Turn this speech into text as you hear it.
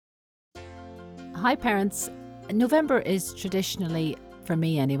Hi parents. November is traditionally, for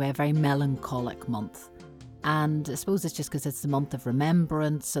me anyway, a very melancholic month. And I suppose it's just because it's the month of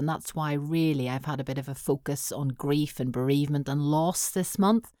remembrance, and that's why really I've had a bit of a focus on grief and bereavement and loss this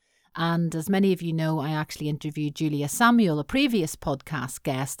month. And as many of you know, I actually interviewed Julia Samuel, a previous podcast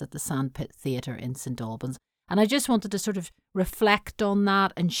guest at the Sandpit Theatre in St Albans. And I just wanted to sort of reflect on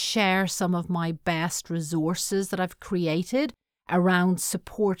that and share some of my best resources that I've created around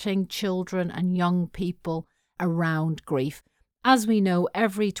supporting children and young people around grief. As we know,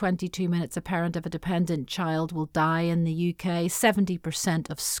 every 22 minutes a parent of a dependent child will die in the UK. 70%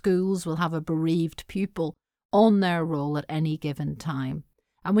 of schools will have a bereaved pupil on their roll at any given time.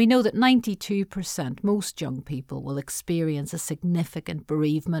 And we know that 92%, most young people, will experience a significant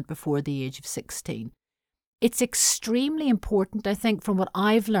bereavement before the age of 16. It's extremely important, I think, from what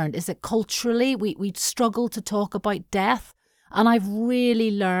I've learned, is that culturally we struggle to talk about death. And I've really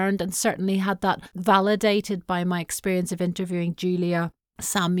learned, and certainly had that validated by my experience of interviewing Julia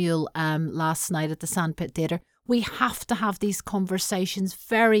Samuel last night at the Sandpit Theatre. We have to have these conversations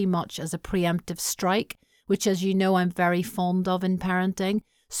very much as a preemptive strike, which, as you know, I'm very fond of in parenting.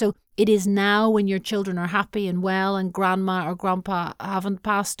 So it is now, when your children are happy and well and grandma or grandpa haven't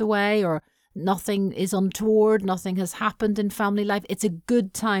passed away or nothing is untoward, nothing has happened in family life. It's a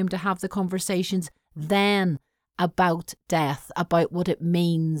good time to have the conversations then about death, about what it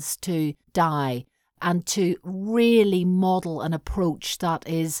means to die, and to really model an approach that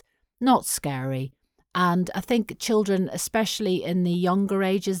is not scary. And I think children, especially in the younger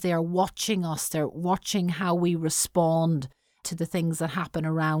ages, they are watching us. They're watching how we respond to the things that happen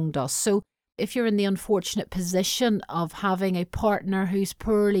around us. So if you're in the unfortunate position of having a partner who's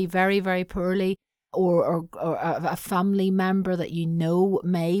poorly, very, very poorly, or a family member that you know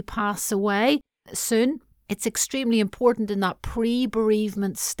may pass away soon, it's extremely important in that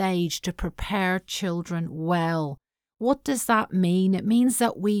pre-bereavement stage to prepare children well. What does that mean? It means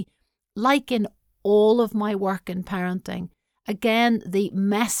that we, like in all of my work in parenting, again, the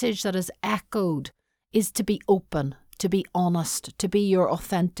message that is echoed is to be open, to be honest, to be your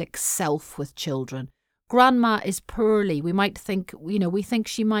authentic self with children. Grandma is poorly. We might think, we think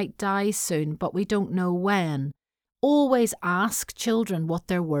she might die soon, but we don't know when. Always ask children what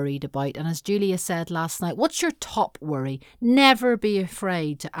they're worried about. And as Julia said last night, what's your top worry? Never be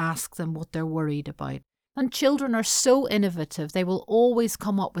afraid to ask them what they're worried about. And children are so innovative. They will always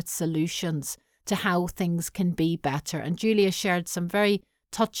come up with solutions to how things can be better. And Julia shared some very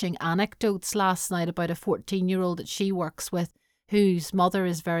touching anecdotes last night about a 14-year-old that she works with, whose mother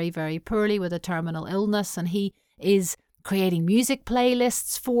is very, very poorly with a terminal illness. And he is creating music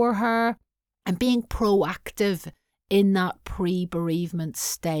playlists for her and being proactive in that pre-bereavement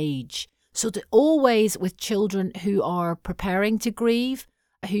stage. So to always, with children who are preparing to grieve,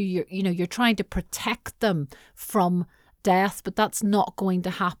 who you're trying to protect them from death, but that's not going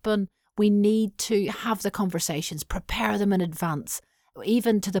to happen. We need to have the conversations, prepare them in advance,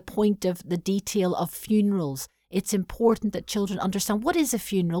 even to the point of the detail of funerals. It's important that children understand, what is a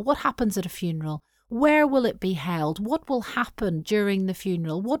funeral? What happens at a funeral? Where will it be held? What will happen during the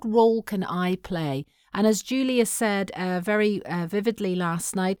funeral? What role can I play? And as Julia said very vividly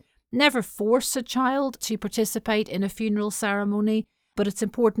last night, never force a child to participate in a funeral ceremony, but it's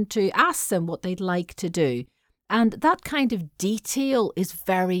important to ask them what they'd like to do. And that kind of detail is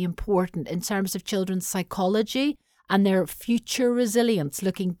very important in terms of children's psychology and their future resilience,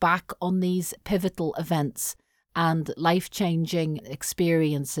 looking back on these pivotal events and life-changing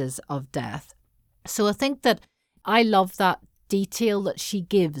experiences of death. So I think that I love that detail that she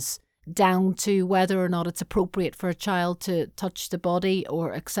gives, down to whether or not it's appropriate for a child to touch the body,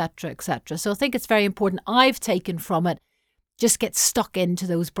 or etc., etc. So I think it's very important. I've taken from it, just get stuck into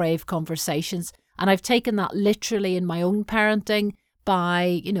those brave conversations. And I've taken that literally in my own parenting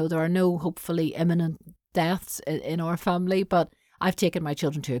by, there are no hopefully imminent deaths in our family, but I've taken my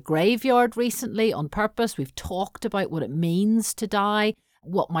children to a graveyard recently on purpose. We've talked about what it means to die,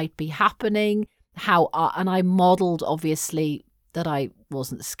 what might be happening, and I modelled, obviously, that I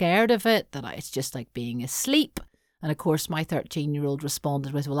wasn't scared of it, it's just like being asleep. And of course, my 13-year-old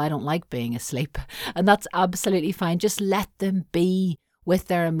responded with, well, I don't like being asleep. And that's absolutely fine. Just let them be with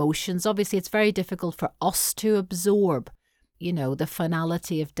their emotions. Obviously, it's very difficult for us to absorb, the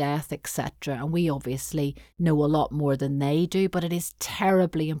finality of death, etc. And we obviously know a lot more than they do, but it is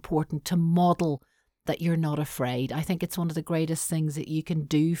terribly important to model that you're not afraid. I think it's one of the greatest things that you can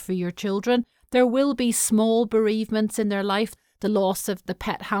do for your children. There will be small bereavements in their life. The loss of the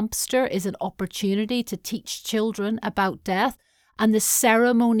pet hamster is an opportunity to teach children about death, and the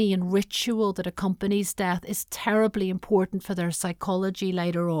ceremony and ritual that accompanies death is terribly important for their psychology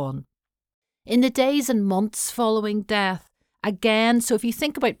later on. In the days and months following death, again, so if you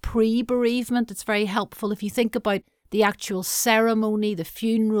think about pre-bereavement, it's very helpful. If you think about the actual ceremony, the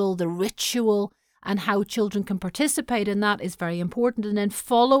funeral, the ritual, and how children can participate in that is very important. And then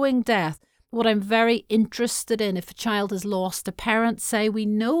following death, what I'm very interested in, if a child has lost a parent, say, we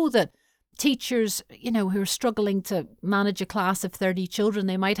know that teachers, who are struggling to manage a class of 30 children,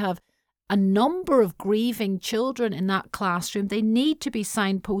 they might have a number of grieving children in that classroom. They need to be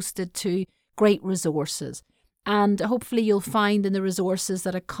signposted to great resources. And hopefully you'll find in the resources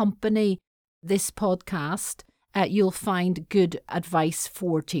that accompany this podcast, you'll find good advice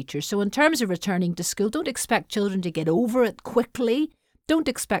for teachers. So in terms of returning to school, don't expect children to get over it quickly. Don't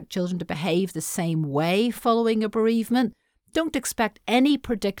expect children to behave the same way following a bereavement. Don't expect any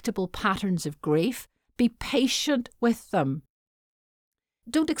predictable patterns of grief. Be patient with them.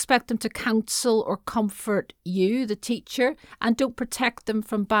 Don't expect them to counsel or comfort you, the teacher, and don't protect them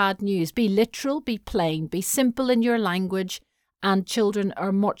from bad news. Be literal, be plain, be simple in your language, and children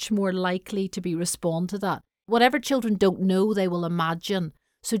are much more likely to respond to that. Whatever children don't know, they will imagine.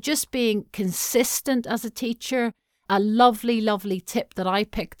 So just being consistent as a teacher. A lovely, lovely tip that I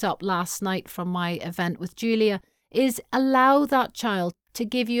picked up last night from my event with Julia is allow that child to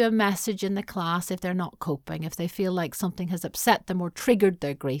give you a message in the class if they're not coping, if they feel like something has upset them or triggered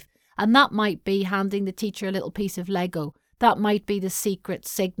their grief. And that might be handing the teacher a little piece of Lego. That might be the secret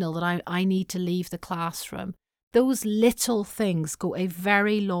signal that I need to leave the classroom. Those little things go a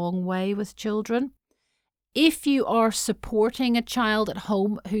very long way with children. If you are supporting a child at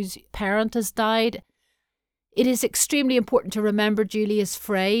home whose parent has died, it is extremely important to remember Julia's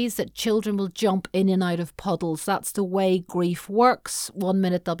phrase that children will jump in and out of puddles. That's the way grief works. 1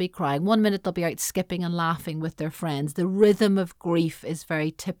 minute they'll be crying, 1 minute they'll be out skipping and laughing with their friends. The rhythm of grief is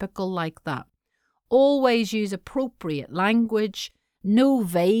very typical like that. Always use appropriate language, no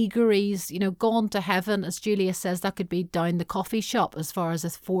vagaries, gone to heaven, as Julia says, that could be down the coffee shop as far as a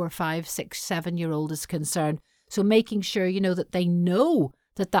 4, 5, 6, 7-year-old is concerned. So making sure, that they know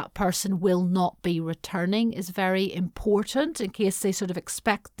that person will not be returning is very important in case they sort of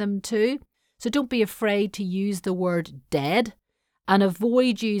expect them to. So don't be afraid to use the word dead and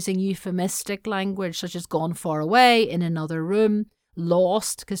avoid using euphemistic language such as gone far away, in another room,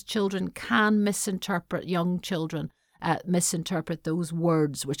 lost, because children can misinterpret, young children misinterpret those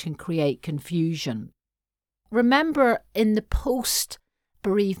words, which can create confusion. Remember, in the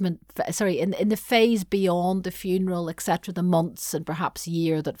in the phase beyond the funeral, etc., the months and perhaps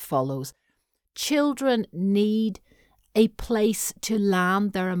year that follows, children need a place to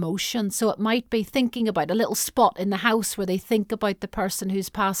land their emotions. So it might be thinking about a little spot in the house where they think about the person who's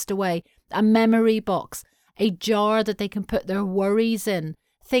passed away, a memory box, a jar that they can put their worries in,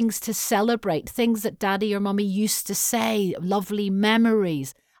 things to celebrate, things that daddy or mummy used to say, lovely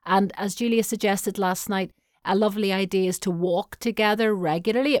memories. And as Julia suggested last night, a lovely idea is to walk together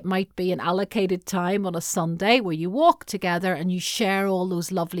regularly. It might be an allocated time on a Sunday where you walk together and you share all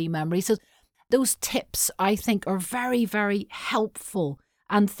those lovely memories. So those tips, I think, are very, very helpful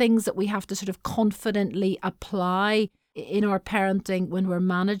and things that we have to sort of confidently apply in our parenting when we're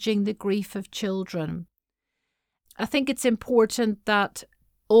managing the grief of children. I think it's important that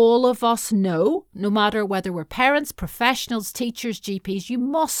all of us know, no matter whether we're parents, professionals, teachers, GPs, you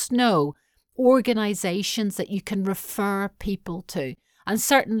must know organisations that you can refer people to. And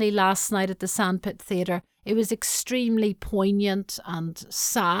certainly last night at the Sandpit Theatre, it was extremely poignant and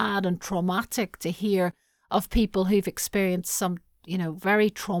sad and traumatic to hear of people who've experienced some, very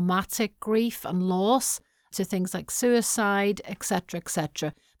traumatic grief and loss, to things like suicide, etc.,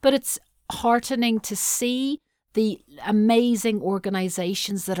 etc. But it's heartening to see the amazing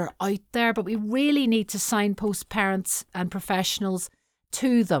organisations that are out there, but we really need to signpost parents and professionals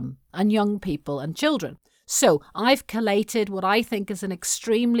to them, and young people and children. So I've collated what I think is an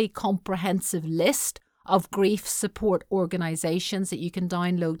extremely comprehensive list of grief support organisations that you can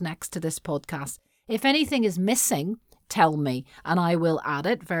download next to this podcast. If anything is missing, tell me and I will add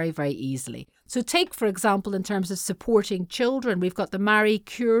it very, very easily. So take, for example, in terms of supporting children, we've got the Marie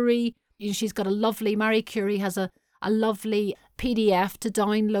Curie. She's got Marie Curie has a lovely PDF to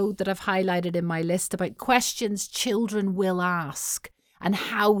download that I've highlighted in my list about questions children will ask and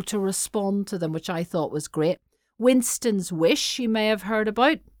how to respond to them, which I thought was great. Winston's Wish, you may have heard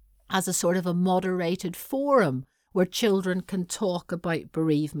about, as a sort of a moderated forum where children can talk about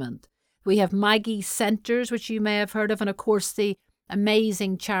bereavement. We have Maggie's Centres, which you may have heard of, and of course the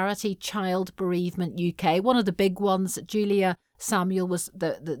amazing charity Child Bereavement UK, one of the big ones. Julia Samuel was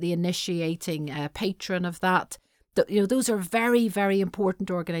the initiating patron of that. Those are very, very important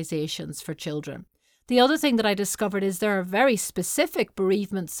organisations for children. The other thing that I discovered is there are very specific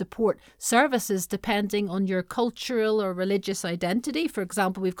bereavement support services depending on your cultural or religious identity. For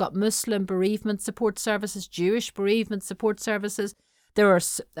example, we've got Muslim bereavement support services, Jewish bereavement support services. There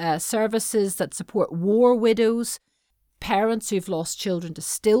are services that support war widows, parents who've lost children to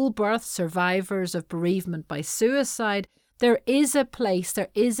stillbirth, survivors of bereavement by suicide. There is a place, there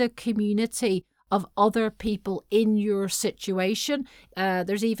is a community of other people in your situation.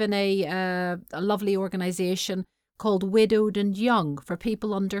 There's even a lovely organisation called Widowed and Young for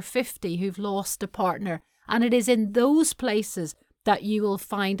people under 50 who've lost a partner. And it is in those places that you will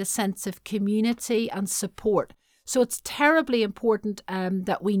find a sense of community and support. So it's terribly important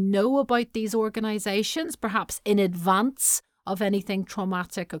that we know about these organisations, perhaps in advance of anything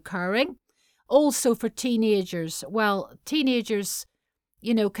traumatic occurring. Also for teenagers, teenagers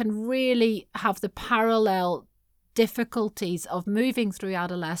can really have the parallel difficulties of moving through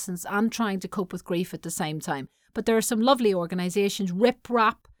adolescence and trying to cope with grief at the same time. But there are some lovely organisations.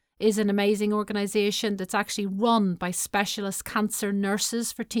 RipRap is an amazing organisation that's actually run by specialist cancer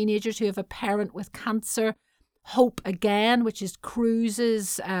nurses for teenagers who have a parent with cancer. Hope Again, which is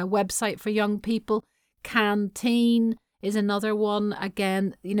Cruise's website for young people. Canteen is another one.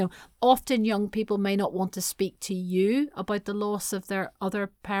 Again, often young people may not want to speak to you about the loss of their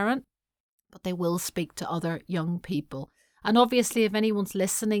other parent, but they will speak to other young people. And obviously, if anyone's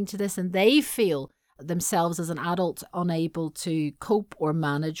listening to this and they feel themselves as an adult unable to cope or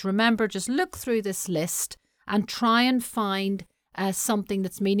manage, remember, just look through this list and try and find something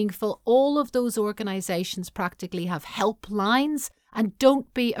that's meaningful. All of those organisations practically have helplines, and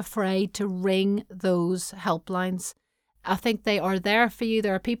don't be afraid to ring those helplines. I think they are there for you.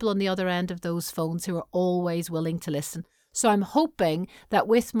 There are people on the other end of those phones who are always willing to listen. So I'm hoping that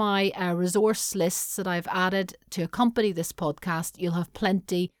with my resource lists that I've added to accompany this podcast, you'll have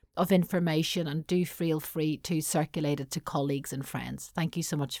plenty of information, and do feel free to circulate it to colleagues and friends. Thank you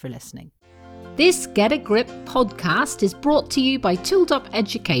so much for listening. This Get a Grip podcast is brought to you by Tooled Up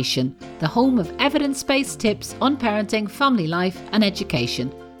Education, the home of evidence-based tips on parenting, family life and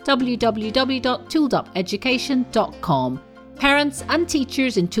education. www.tooledupeducation.com. Parents and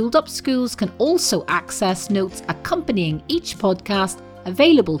teachers in Tooled Up schools can also access notes accompanying each podcast,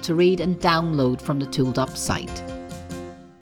 available to read and download from the Tooled Up site.